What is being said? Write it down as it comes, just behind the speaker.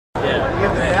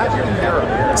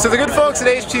So the good folks at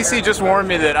HTC just warned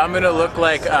me that I'm going to look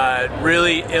like a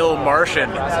really ill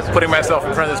Martian putting myself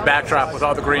in front of this backdrop with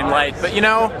all the green light. But you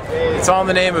know, it's all in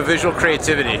the name of visual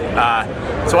creativity.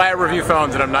 That's why I review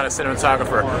phones and I'm not a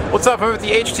cinematographer. What's up? I'm at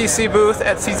the HTC booth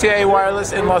at CTIA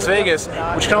Wireless in Las Vegas,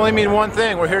 which can only mean one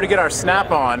thing. We're here to get our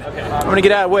Snap on. I'm going to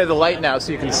get out of the way of the light now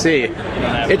so you can see.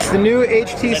 It's the new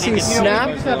HTC Snap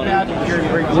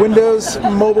Windows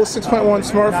Mobile 6.1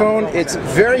 smartphone. It's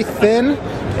very thin.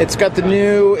 It's got the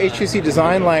new HTC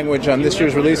design language on this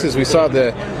year's releases. We saw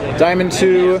the Diamond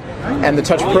 2 and the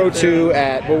Touch Pro 2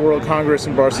 at World Congress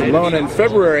in Barcelona in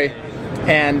February,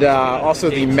 and also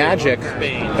the Magic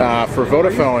for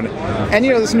Vodafone. And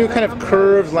you know, this new kind of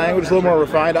curved language, a little more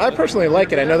refined. I personally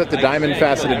like it. I know that the diamond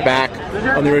faceted back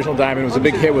on the original Diamond was a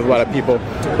big hit with a lot of people,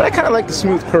 but I kind of like the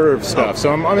smooth curved stuff,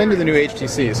 so I'm into the new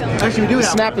HTCs. The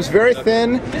Snap is very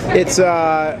thin. It's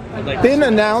been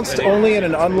announced only in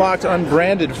an unlocked,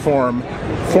 unbranded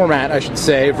format, I should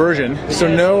say, version. So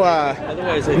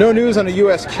no news on a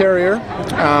US carrier.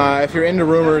 If you're into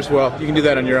rumors, well, you can do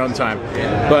that on your own time.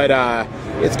 But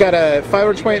it's got a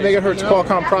 528 megahertz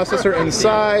Qualcomm processor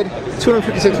inside,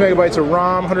 256 megabytes of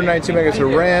ROM, 192 megabytes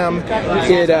of RAM.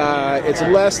 It's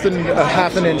less than a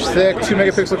half an inch thick, 2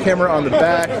 megapixel camera on the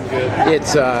back.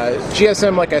 It's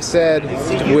GSM, like I said,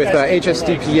 with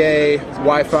HSDPA,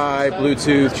 Wi-Fi,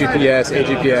 Bluetooth, GPS,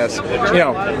 AGPS. You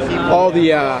know, all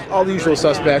the usual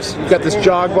suspects. You've got this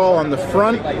jog ball on the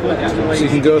front, so you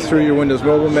can go through your Windows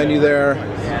Mobile menu there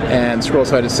and scroll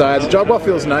side to side. The jog ball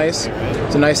feels nice.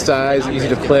 It's a nice size, easy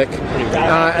to click.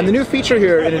 And the new feature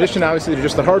here, in addition obviously to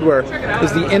just the hardware,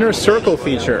 is the inner circle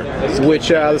feature, which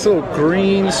this little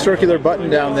green circular button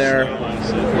down there,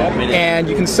 and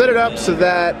you can set it up so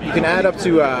that you can add up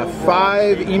to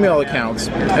 5 email accounts,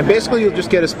 and basically you'll just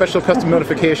get a special custom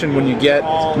notification when you get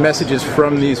messages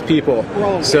from these people,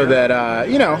 so that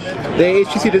you know, the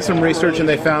HTC did some research and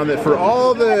they found that for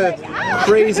all the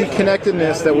crazy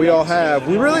connectedness that we all have,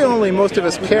 we really only, most of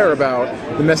us, care about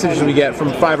the messages we get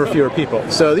from 5 or fewer people.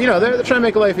 So you know, they're trying to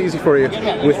make life easy for you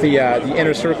with the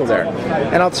inner circle there.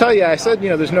 And I'll tell you, I said, you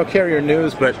know, there's no carrier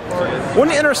news, but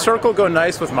wouldn't inner circle go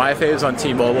nice with my faves on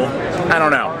T-Mobile? I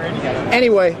don't know.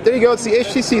 Anyway, there you go. It's the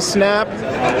HTC Snap.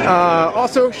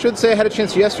 Also, should say I had a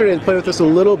chance yesterday to play with this a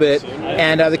little bit,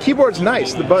 and the keyboard's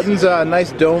nice. The buttons,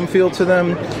 nice dome feel to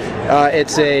them.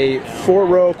 It's a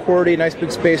 4-row QWERTY, nice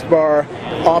big space bar,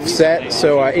 offset.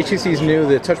 So HTC's new,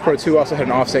 the Touch Pro 2 also had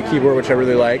an offset keyboard, which I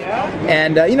really like.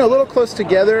 And you know, a little close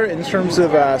together in terms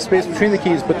of space between the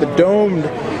keys, but the domed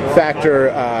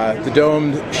factor, the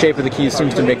domed shape of the keys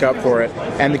seems to make up for it.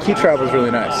 And the key travel is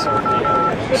really nice.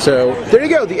 So there you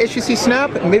go, the HTC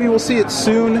Snap. Maybe we'll see it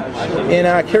soon in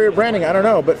carrier branding, I don't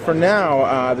know. But for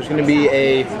now, there's going to be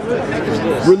a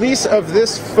release of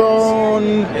this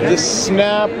phone. The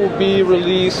Snap will be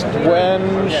released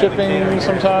when? Shipping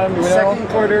sometime, do we know? Second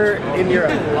quarter in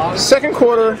Europe. Second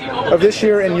quarter of this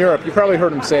year in Europe. You probably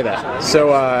heard him say that.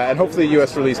 So, and hopefully a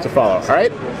US release to follow,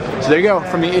 alright? So there you go,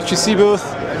 from the HTC booth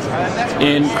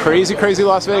in crazy, crazy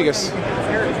Las Vegas.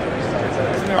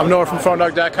 I'm Noah from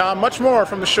PhoneDog.com. Much more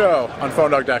from the show on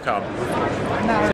PhoneDog.com.